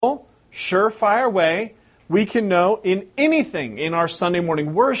surefire way we can know in anything, in our Sunday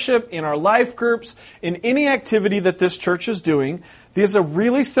morning worship, in our life groups, in any activity that this church is doing. There's a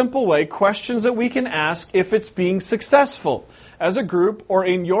really simple way, questions that we can ask if it's being successful as a group or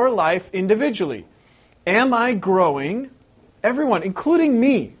in your life individually. Am I growing? Everyone, including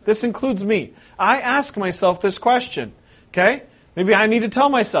me. This includes me. I ask myself this question. Okay? Maybe I need to tell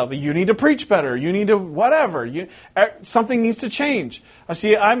myself, you need to preach better. You need to whatever. Something needs to change. I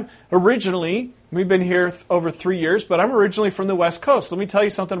see, we've been here over 3 years, but I'm originally from the West Coast. Let me tell you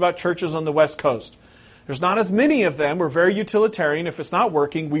something about churches on the West Coast. There's not as many of them. We're very utilitarian. If it's not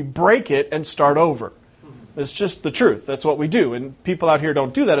working, we break it and start over. It's just the truth. That's what we do. And people out here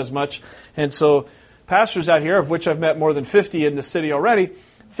don't do that as much. And so pastors out here, of which I've met more than 50 in the city already,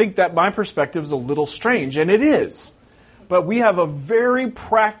 think that my perspective is a little strange. And it is. But we have a very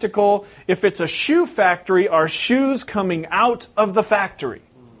practical, if it's a shoe factory, are shoes coming out of the factory?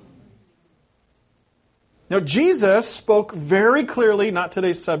 Now, Jesus spoke very clearly, not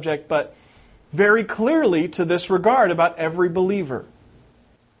today's subject, but very clearly to this regard about every believer.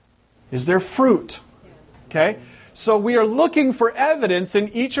 Is there fruit? Okay? So we are looking for evidence in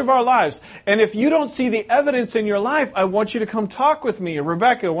each of our lives. And if you don't see the evidence in your life, I want you to come talk with me, or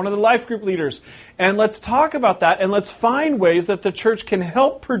Rebecca, one of the life group leaders. And let's talk about that, and let's find ways that the church can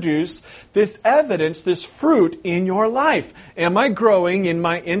help produce this evidence, this fruit in your life. Am I growing in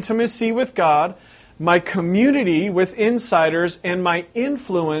my intimacy with God, my community with insiders, and my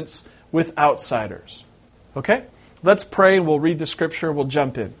influence with outsiders? Okay? Let's pray, and we'll read the scripture, and we'll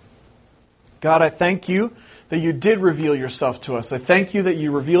jump in. God, I thank you that you did reveal yourself to us. I thank you that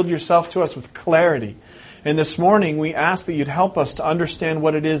you revealed yourself to us with clarity. And this morning we ask that you'd help us to understand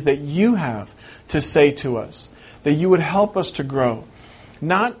what it is that you have to say to us. That you would help us to grow.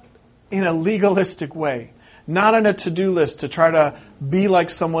 Not in a legalistic way. Not on a to-do list to try to be like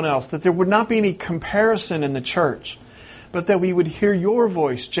someone else. That there would not be any comparison in the church. But that we would hear your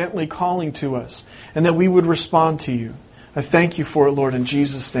voice gently calling to us. And that we would respond to you. I thank you for it, Lord, in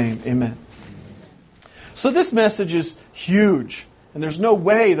Jesus' name. Amen. So this message is huge, and there's no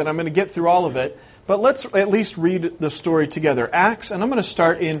way that I'm going to get through all of it, but let's at least read the story together. Acts, and I'm going to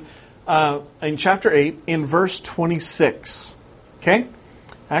start in chapter 8, in verse 26. Okay?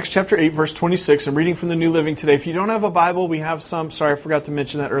 Acts chapter 8, verse 26. I'm reading from the New Living today. If you don't have a Bible, we have some. Sorry, I forgot to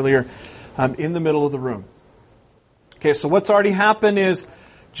mention that earlier. In the middle of the room. Okay, so what's already happened is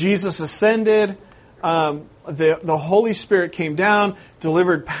Jesus ascended. The Holy Spirit came down,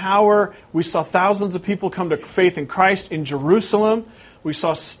 delivered power. We saw thousands of people come to faith in Christ in Jerusalem. We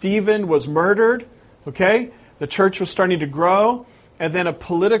saw Stephen was murdered. Okay? The church was starting to grow. And then a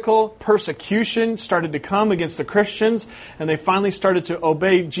political persecution started to come against the Christians. And they finally started to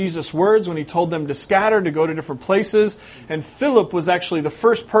obey Jesus' words when he told them to scatter, to go to different places. And Philip was actually the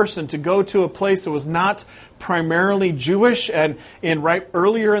first person to go to a place that was not primarily Jewish. And right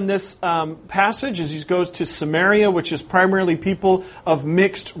earlier in this passage, as he goes to Samaria, which is primarily people of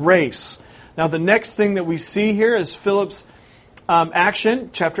mixed race. Now the next thing that we see here is Philip's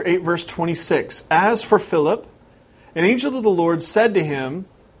action, chapter 8, verse 26. As for Philip, an angel of the Lord said to him,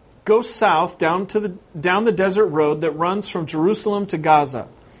 "Go south down the desert road that runs from Jerusalem to Gaza."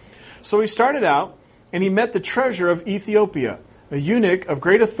 So he started out, and he met the treasurer of Ethiopia, a eunuch of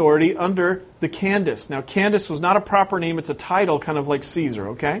great authority under the Candace. Now, Candace was not a proper name. It's a title, kind of like Caesar,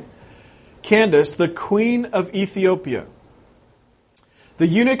 okay? Candace, the queen of Ethiopia. The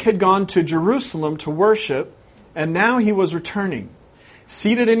eunuch had gone to Jerusalem to worship, and now he was returning.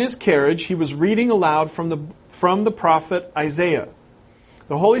 Seated in his carriage, he was reading aloud from the prophet Isaiah.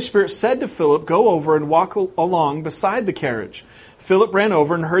 The Holy Spirit said to Philip, "Go over and walk along beside the carriage." Philip ran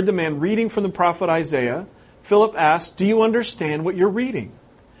over and heard the man reading from the prophet Isaiah. Philip asked, "Do you understand what you're reading?"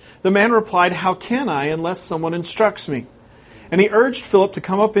 The man replied, "How can I unless someone instructs me?" And he urged Philip to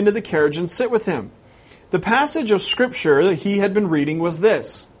come up into the carriage and sit with him. The passage of Scripture that he had been reading was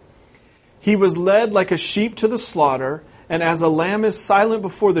this: "He was led like a sheep to the slaughter, and as a lamb is silent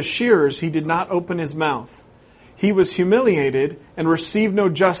before the shearers, he did not open his mouth. He was humiliated and received no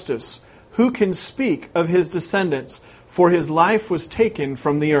justice. Who can speak of his descendants? For his life was taken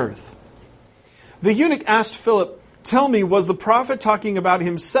from the earth." The eunuch asked Philip, "Tell me, was the prophet talking about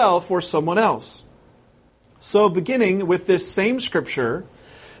himself or someone else?" So beginning with this same scripture,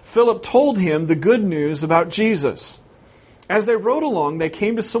 Philip told him the good news about Jesus. As they rode along, they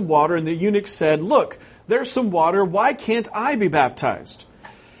came to some water, and the eunuch said, "Look, there's some water. Why can't I be baptized?"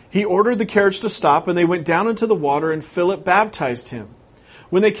 He ordered the carriage to stop, and they went down into the water, and Philip baptized him.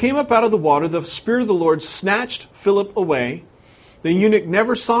 When they came up out of the water, the Spirit of the Lord snatched Philip away. The eunuch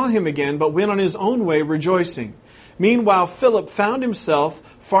never saw him again, but went on his own way rejoicing. Meanwhile, Philip found himself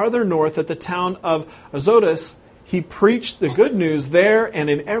farther north at the town of Azotus. He preached the good news there and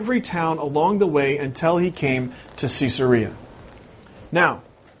in every town along the way until he came to Caesarea. Now,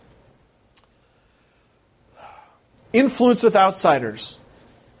 influence with outsiders.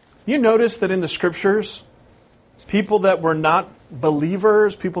 You notice that in the Scriptures, people that were not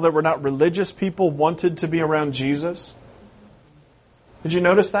believers, people that were not religious people wanted to be around Jesus? Did you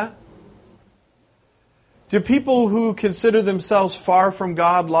notice that? Do people who consider themselves far from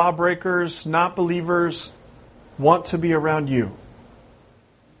God, lawbreakers, not believers, want to be around you?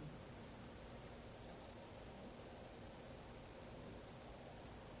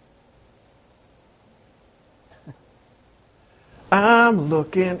 I'm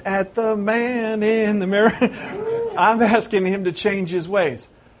looking at the man in the mirror. I'm asking him to change his ways.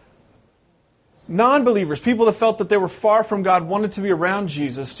 Non-believers, people that felt that they were far from God, wanted to be around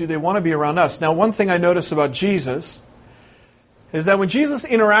Jesus. Do they want to be around us? Now, one thing I notice about Jesus is that when Jesus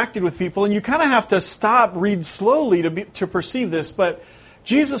interacted with people, and you kind of have to stop, read slowly to perceive this, but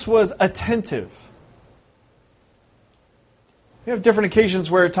Jesus was attentive. We have different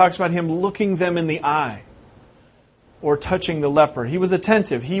occasions where it talks about him looking them in the eye or touching the leper. He was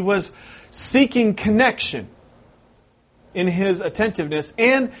attentive. He was seeking connection in his attentiveness,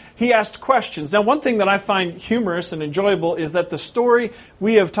 and he asked questions. Now, one thing that I find humorous and enjoyable is that the story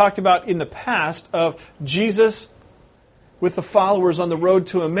we have talked about in the past of Jesus with the followers on the road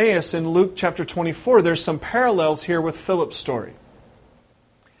to Emmaus in Luke chapter 24, there's some parallels here with Philip's story.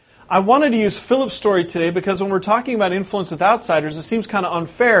 I wanted to use Philip's story today because when we're talking about influence with outsiders, it seems kind of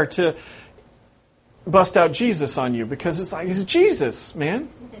unfair to bust out Jesus on you because it's like, he's Jesus, man.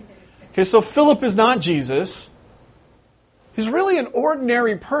 Okay, so Philip is not Jesus. He's really an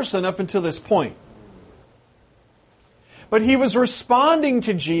ordinary person up until this point. But he was responding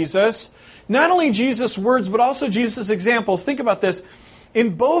to Jesus, not only Jesus' words, but also Jesus' examples. Think about this.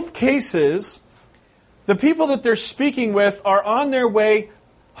 In both cases, the people that they're speaking with are on their way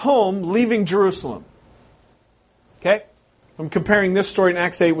home, leaving Jerusalem. Okay? I'm comparing this story in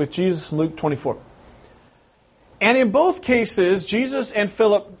Acts 8 with Jesus in Luke 24. And in both cases, Jesus and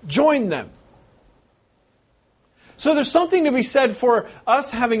Philip joined them. So there's something to be said for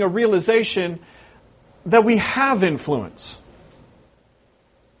us having a realization that we have influence.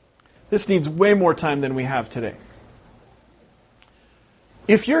 This needs way more time than we have today.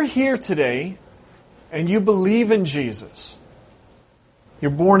 If you're here today and you believe in Jesus, you're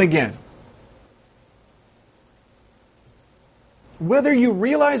born again. Whether you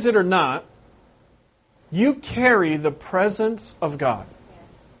realize it or not, you carry the presence of God.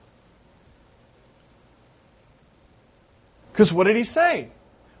 Because what did he say?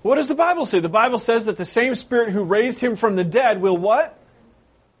 What does the Bible say? The Bible says that the same Spirit who raised him from the dead will what?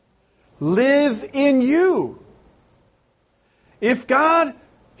 Live in you. If God,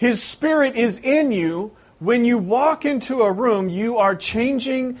 His Spirit is in you, when you walk into a room, you are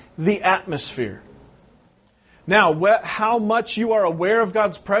changing the atmosphere. Now, how much you are aware of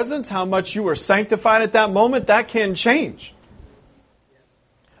God's presence, how much you are sanctified at that moment, that can change.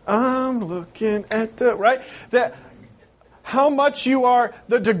 I'm looking at the, right? How much you are,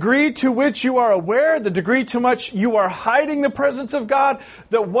 the degree to which you are aware, the degree to which you are hiding the presence of God,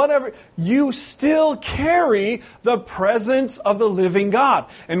 that whatever, you still carry the presence of the living God.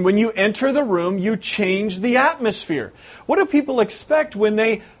 And when you enter the room, you change the atmosphere. What do people expect when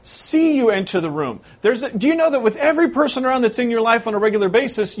they see you enter the room? Do you know that with every person around that's in your life on a regular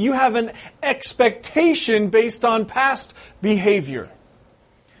basis, you have an expectation based on past behavior?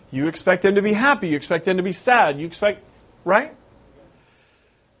 You expect them to be happy, you expect them to be sad, you expect... Right?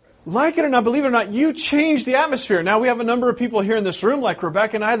 Like it or not, believe it or not, you change the atmosphere. Now, we have a number of people here in this room, like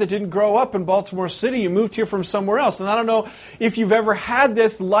Rebecca and I, that didn't grow up in Baltimore City. You moved here from somewhere else. And I don't know if you've ever had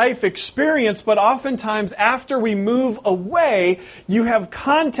this life experience, but oftentimes after we move away, you have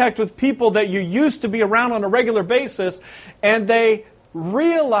contact with people that you used to be around on a regular basis, and they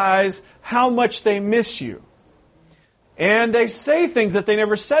realize how much they miss you. And they say things that they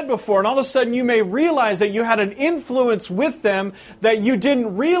never said before. And all of a sudden you may realize that you had an influence with them that you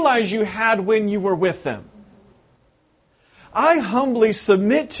didn't realize you had when you were with them. I humbly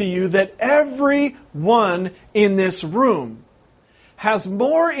submit to you that everyone in this room has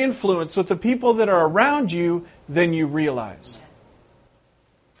more influence with the people that are around you than you realize.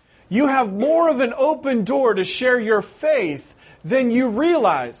 You have more of an open door to share your faith than you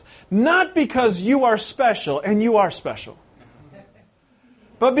realize. Not because you are special, and you are special,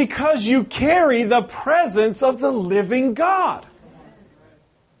 but because you carry the presence of the living God.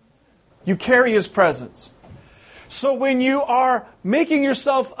 You carry His presence. So when you are making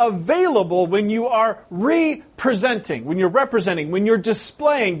yourself available, when you are representing, when you're representing, when you're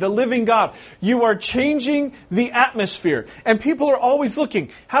displaying the living God, you are changing the atmosphere. And people are always looking.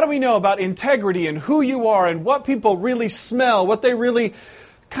 How do we know about integrity and who you are and what people really smell, what they really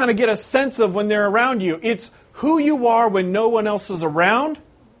kind of get a sense of when they're around you? It's who you are when no one else is around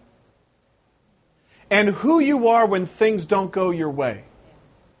and who you are when things don't go your way.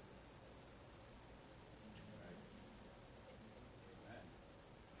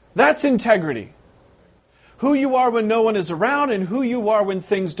 That's integrity. Who you are when no one is around and who you are when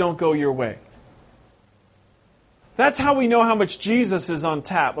things don't go your way. That's how we know how much Jesus is on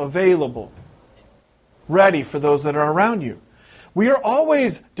tap, available, ready for those that are around you. We are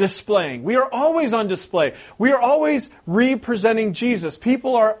always displaying. We are always on display. We are always representing Jesus.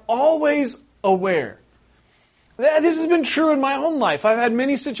 People are always aware. This has been true in my own life. I've had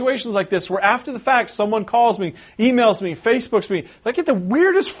many situations like this where after the fact someone calls me, emails me, Facebooks me. I get the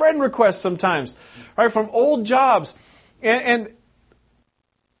weirdest friend requests sometimes, right, from old jobs. And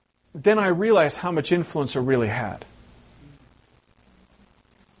then I realize how much influence I really had.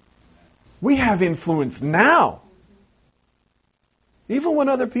 We have influence now. Even when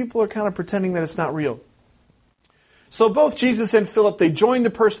other people are kind of pretending that it's not real. So both Jesus and Philip, they joined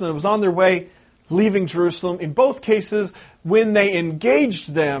the person that was on their way leaving Jerusalem. In both cases, when they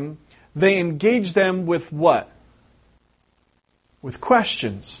engaged them with what? With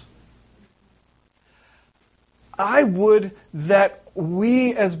questions. I would that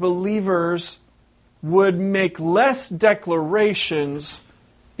we as believers would make less declarations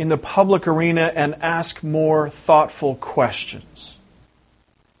in the public arena and ask more thoughtful questions.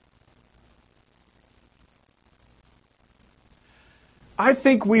 I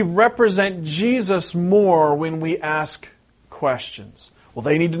think we represent Jesus more when we ask questions. Well,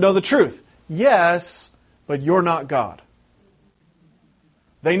 they need to know the truth. Yes, but you're not God.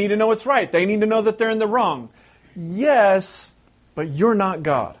 They need to know what's right. They need to know that they're in the wrong. Yes, but you're not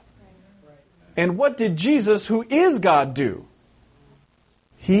God. And what did Jesus, who is God, do?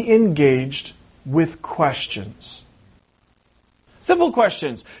 He engaged with questions. Simple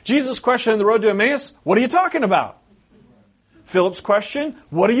questions. Jesus' question on the road to Emmaus, what are you talking about? Philip's question,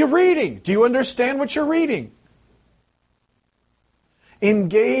 what are you reading? Do you understand what you're reading?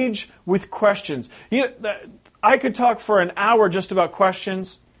 Engage with questions. You know, I could talk for an hour just about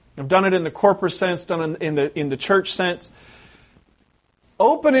questions. I've done it in the corporate sense, done it in the church sense.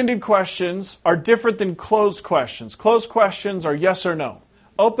 Open-ended questions are different than closed questions. Closed questions are yes or no.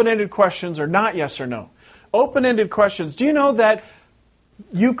 Open-ended questions are not yes or no. Open-ended questions, do you know that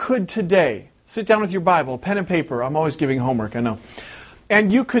you could today sit down with your Bible, pen and paper. I'm always giving homework, I know.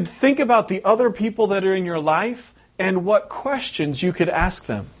 And you could think about the other people that are in your life and what questions you could ask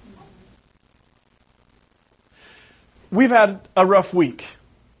them. We've had a rough week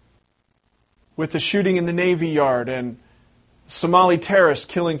with the shooting in the Navy Yard and Somali terrorists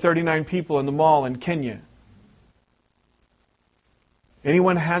killing 39 people in the mall in Kenya.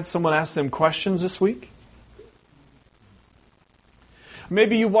 Anyone had someone ask them questions this week?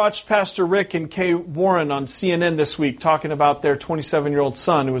 Maybe you watched Pastor Rick and Kay Warren on CNN this week talking about their 27-year-old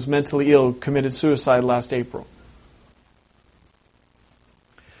son who was mentally ill, committed suicide last April.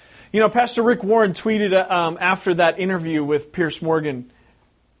 You know, Pastor Rick Warren tweeted after that interview with Piers Morgan,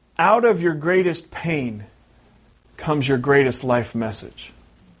 out of your greatest pain comes your greatest life message.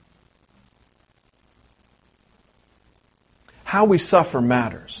 How we suffer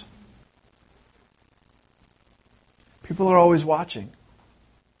matters. People are always watching.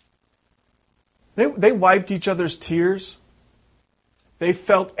 They wiped each other's tears. They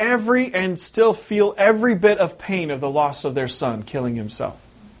felt every and still feel every bit of pain of the loss of their son killing himself.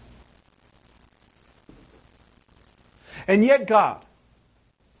 And yet God,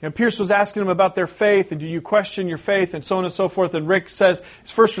 Pierce was asking them about their faith, and do you question your faith, and so on and so forth. And Rick says,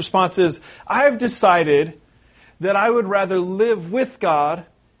 his first response is, I have decided that I would rather live with God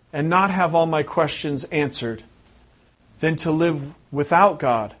and not have all my questions answered than to live without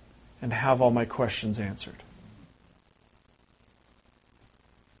God and have all my questions answered.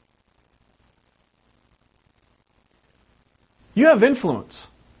 You have influence.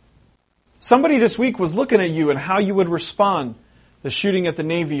 Somebody this week was looking at you and how you would respond to the shooting at the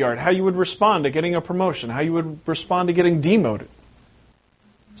Navy Yard, how you would respond to getting a promotion, how you would respond to getting demoted.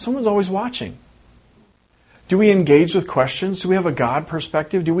 Someone's always watching. Do we engage with questions? Do we have a God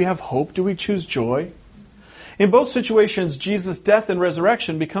perspective? Do we have hope? Do we choose joy? In both situations, Jesus' death and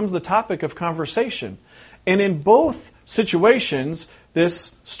resurrection becomes the topic of conversation. And in both situations,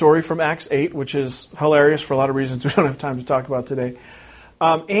 this story from Acts 8, which is hilarious for a lot of reasons we don't have time to talk about today,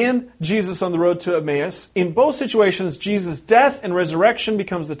 and Jesus on the road to Emmaus. In both situations, Jesus' death and resurrection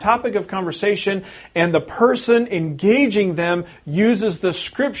becomes the topic of conversation, and the person engaging them uses the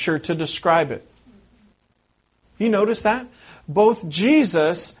Scripture to describe it. You notice that? Both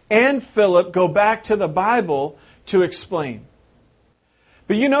Jesus and Philip go back to the Bible to explain.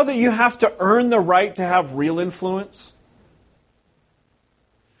 But you know that you have to earn the right to have real influence?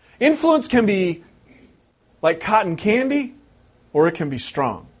 Influence can be like cotton candy, or it can be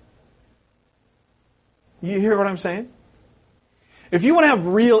strong. You hear what I'm saying? If you want to have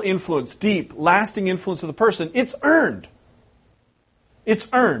real influence, deep, lasting influence with a person, it's earned. It's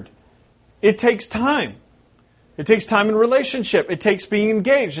earned. It takes time. It takes time in relationship. It takes being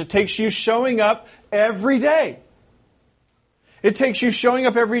engaged. It takes you showing up every day. It takes you showing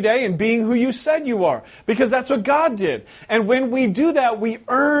up every day and being who you said you are. Because that's what God did. And when we do that, we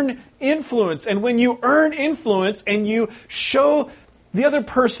earn influence. And when you earn influence and you show the other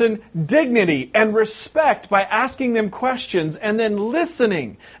person dignity and respect by asking them questions and then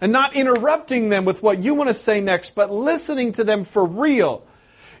listening and not interrupting them with what you want to say next, but listening to them for real.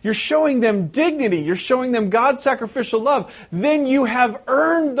 You're showing them dignity. You're showing them God's sacrificial love. Then you have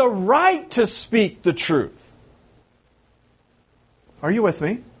earned the right to speak the truth. Are you with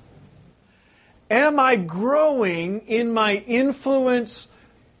me? Am I growing in my influence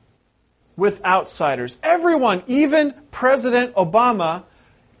with outsiders? Everyone, even President Obama,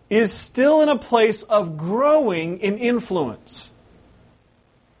 is still in a place of growing in influence.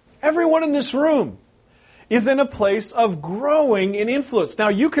 Everyone in this room is in a place of growing in influence. Now,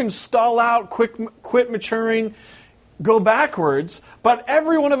 you can stall out, quit maturing, go backwards, but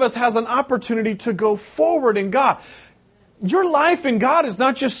every one of us has an opportunity to go forward in God. Your life in God is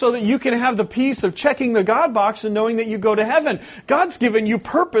not just so that you can have the peace of checking the God box and knowing that you go to heaven. God's given you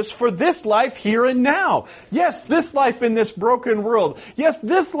purpose for this life here and now. Yes, this life in this broken world. Yes,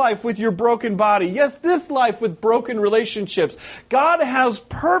 this life with your broken body. Yes, this life with broken relationships. God has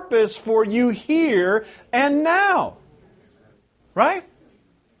purpose for you here and now. Right?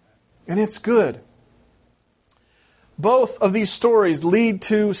 And it's good. Both of these stories lead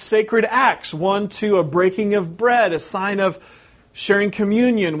to sacred acts. One to a breaking of bread, a sign of sharing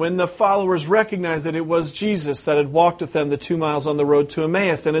communion when the followers recognized that it was Jesus that had walked with them the 2 miles on the road to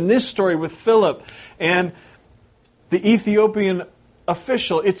Emmaus. And in this story with Philip and the Ethiopian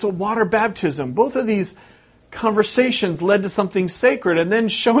official, it's a water baptism. Both of these conversations led to something sacred, and then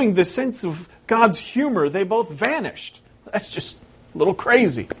showing the sense of God's humor, they both vanished. That's just a little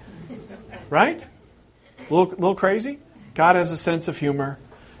crazy. Right? A little crazy? God has a sense of humor.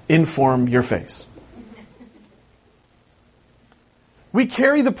 Inform your face. We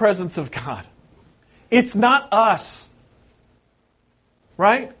carry the presence of God. It's not us.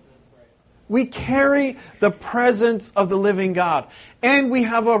 Right? We carry the presence of the living God. And we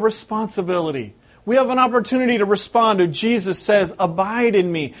have a responsibility. We have an opportunity to respond to Jesus says, abide in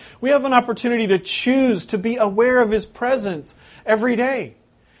me. We have an opportunity to choose to be aware of His presence every day.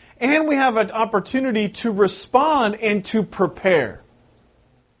 And we have an opportunity to respond and to prepare.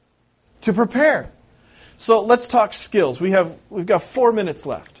 To prepare. So let's talk skills. We've got 4 minutes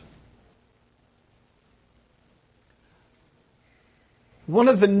left. One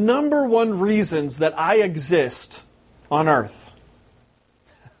of the number one reasons that I exist on earth,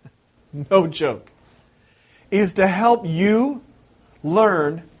 no joke, is to help you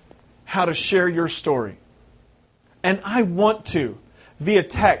learn how to share your story. And I want to. Via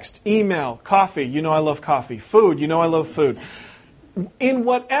text, email, coffee, you know I love coffee. Food, you know I love food. In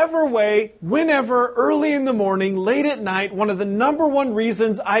whatever way, whenever, early in the morning, late at night, one of the number one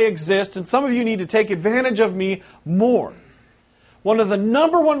reasons I exist, and some of you need to take advantage of me more. One of the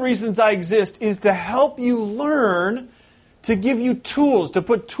number one reasons I exist is to help you learn, to give you tools, to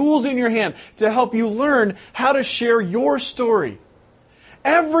put tools in your hand, to help you learn how to share your story.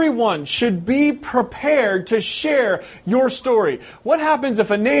 Everyone should be prepared to share your story. What happens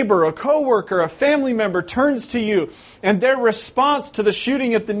if a neighbor, a coworker, a family member turns to you and their response to the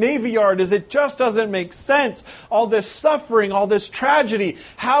shooting at the Navy Yard is it just doesn't make sense? All this suffering, all this tragedy.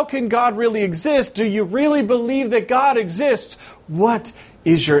 How can God really exist? Do you really believe that God exists? What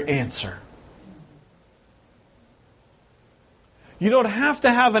is your answer? You don't have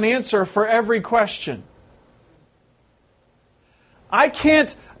to have an answer for every question.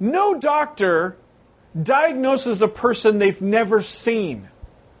 No doctor diagnoses a person they've never seen.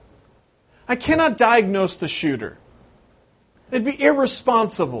 I cannot diagnose the shooter. It'd be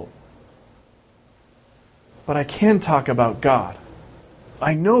irresponsible. But I can talk about God.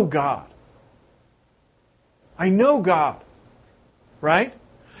 I know God. I know God. Right?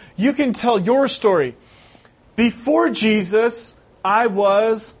 You can tell your story. Before Jesus, I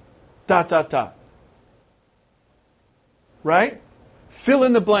was ... Right? Fill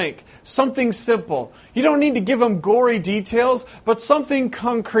in the blank. Something simple. You don't need to give them gory details, but something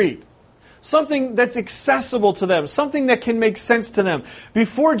concrete. Something that's accessible to them. Something that can make sense to them.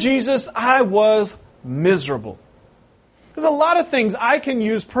 Before Jesus, I was miserable. There's a lot of things I can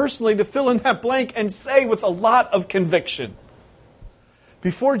use personally to fill in that blank and say with a lot of conviction.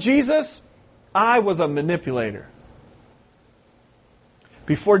 Before Jesus, I was a manipulator.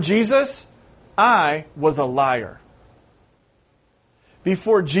 Before Jesus, I was a liar.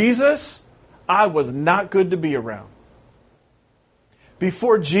 Before Jesus, I was not good to be around.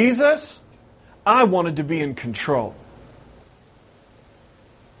 Before Jesus, I wanted to be in control.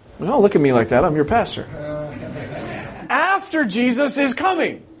 Well, don't look at me like that. I'm your pastor. After Jesus is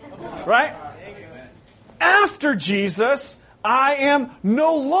coming, right? After Jesus, I am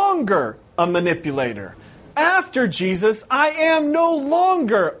no longer a manipulator. After Jesus, I am no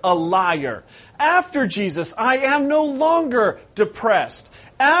longer a liar. After Jesus, I am no longer depressed.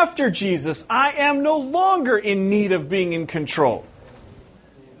 After Jesus, I am no longer in need of being in control.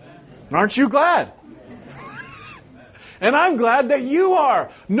 And aren't you glad? And I'm glad that you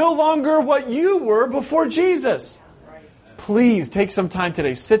are no longer what you were before Jesus. Please take some time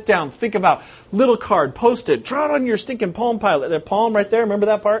today. Sit down. Think about little card. Post it. Draw it on your stinking palm pilot. That palm right there. Remember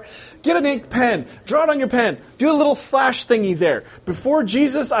that part? Get an ink pen. Draw it on your pen. Do a little slash thingy there. Before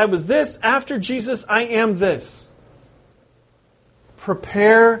Jesus, I was this. After Jesus, I am this.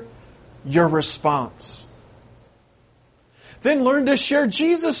 Prepare your response. Then learn to share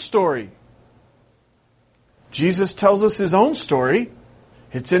Jesus' story. Jesus tells us His own story.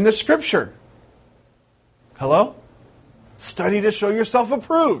 It's in the Scripture. Hello? Study to show yourself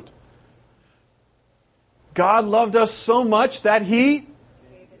approved. God loved us so much that He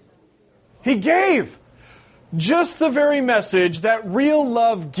gave. Just the very message that real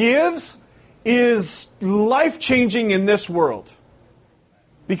love gives is life-changing in this world.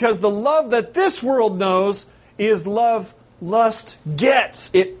 Because the love that this world knows is love lust gets.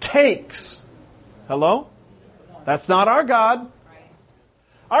 It takes. Hello? That's not our God.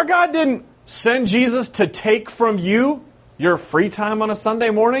 Our God didn't send Jesus to take from you your free time on a Sunday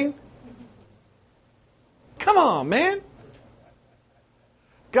morning? Come on, man.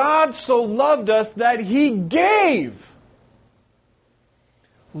 God so loved us that He gave.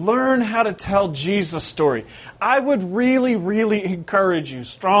 Learn how to tell Jesus' story. I would really, really encourage you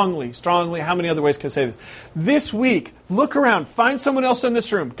strongly, how many other ways can I say this? This week, look around, find someone else in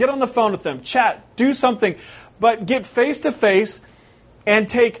this room, get on the phone with them, chat, do something, but get face to face and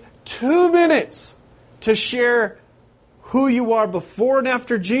take 2 minutes to share who you are before and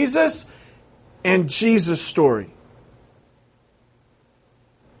after Jesus and Jesus' story.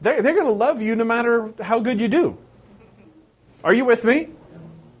 They're going to love you no matter how good you do. Are you with me?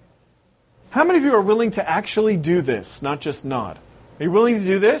 How many of you are willing to actually do this, not just nod? Are you willing to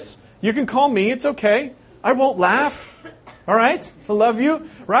do this? You can call me. It's okay. I won't laugh. All right? I love you.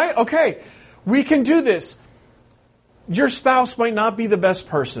 Right? Okay. We can do this. Your spouse might not be the best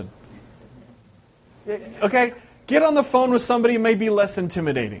person. Okay? Get on the phone with somebody who may be less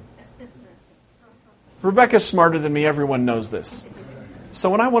intimidating. Rebecca's smarter than me. Everyone knows this. So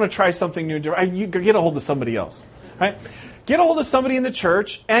when I want to try something new, you get a hold of somebody else. Right? Get a hold of somebody in the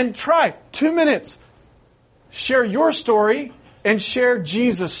church and try 2 minutes. Share your story and share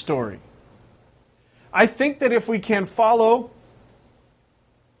Jesus' story. I think that if we can follow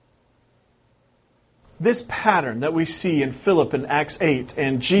this pattern that we see in Philip in Acts 8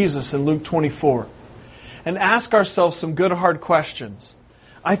 and Jesus in Luke 24, and ask ourselves some good hard questions,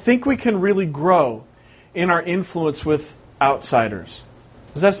 I think we can really grow in our influence with outsiders.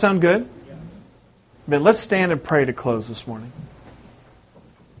 Does that sound good? Man, let's stand and pray to close this morning.